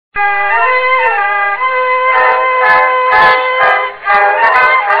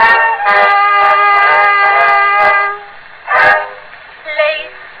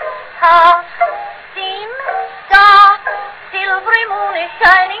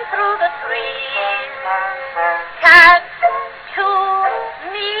Shining through the trees, cat to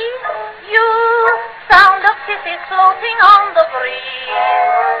me, you, sound of kisses floating on the breeze.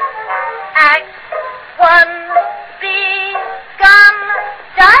 Act 1 begun,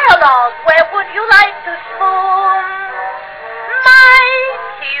 dialogue, where would you like to spoon? My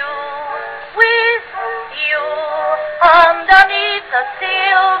cue with you underneath the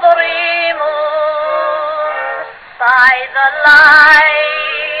silvery moon, by the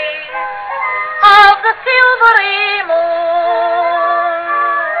light of the silvery moon,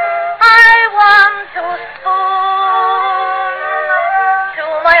 I want to spoon. To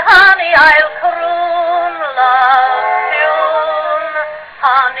my honey I'll croon love tune,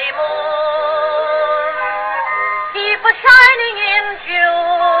 honeymoon, keep a shining in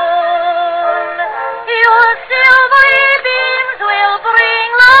June. Your silvery beams will bring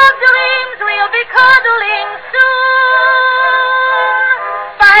love dreams, we'll be cuddling soon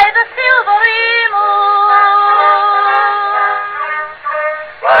by the silvery moon.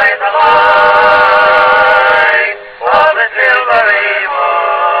 By the light of the silvery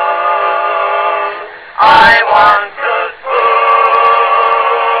moon, I want to spoon.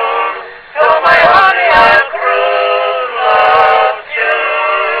 To my honey I'll croon love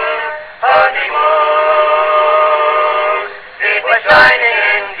tune, honeymoon, keep a shining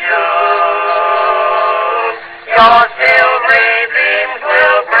in June. Your silvery beams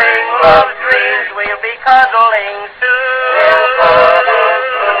will bring love dreams, we'll be cuddling soon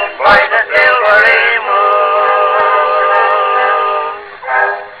by the silvery moon.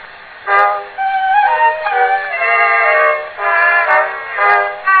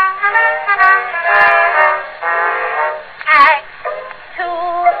 Act 2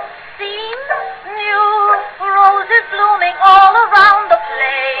 scene new, roses blooming all around the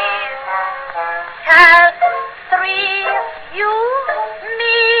place. Cast 3 you,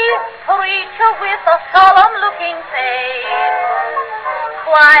 me, preacher with a solemn looking face.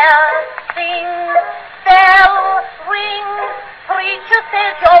 Choir sings, bell rings, preacher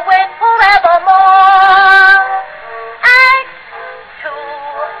says you're wed forevermore. Act 2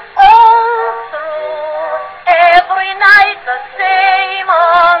 all through, every night the same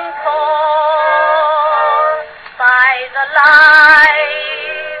encore, by the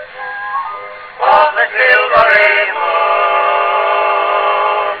light Of the silvery moon,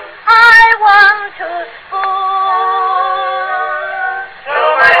 I want to spoon. to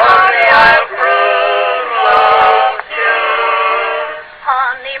my honey I'll croon love tune,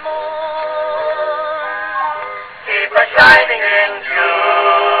 Honeymoon, keep a shining in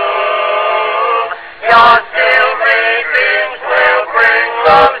June. Your silvery dreams will bring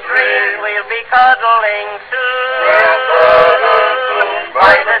love dreams, we'll be cuddling soon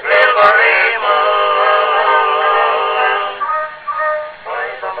by the silvery moon. By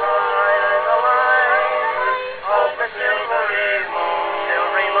the light of the silvery moon,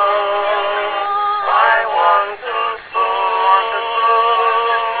 I want to spoon.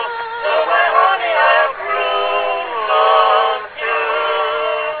 To my honey I'll croon love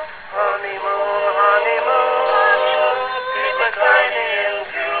tune, honeymoon, honeymoon, keep a shining in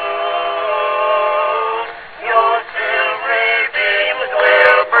June. Your silvery beams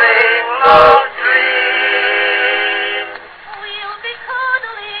will bring love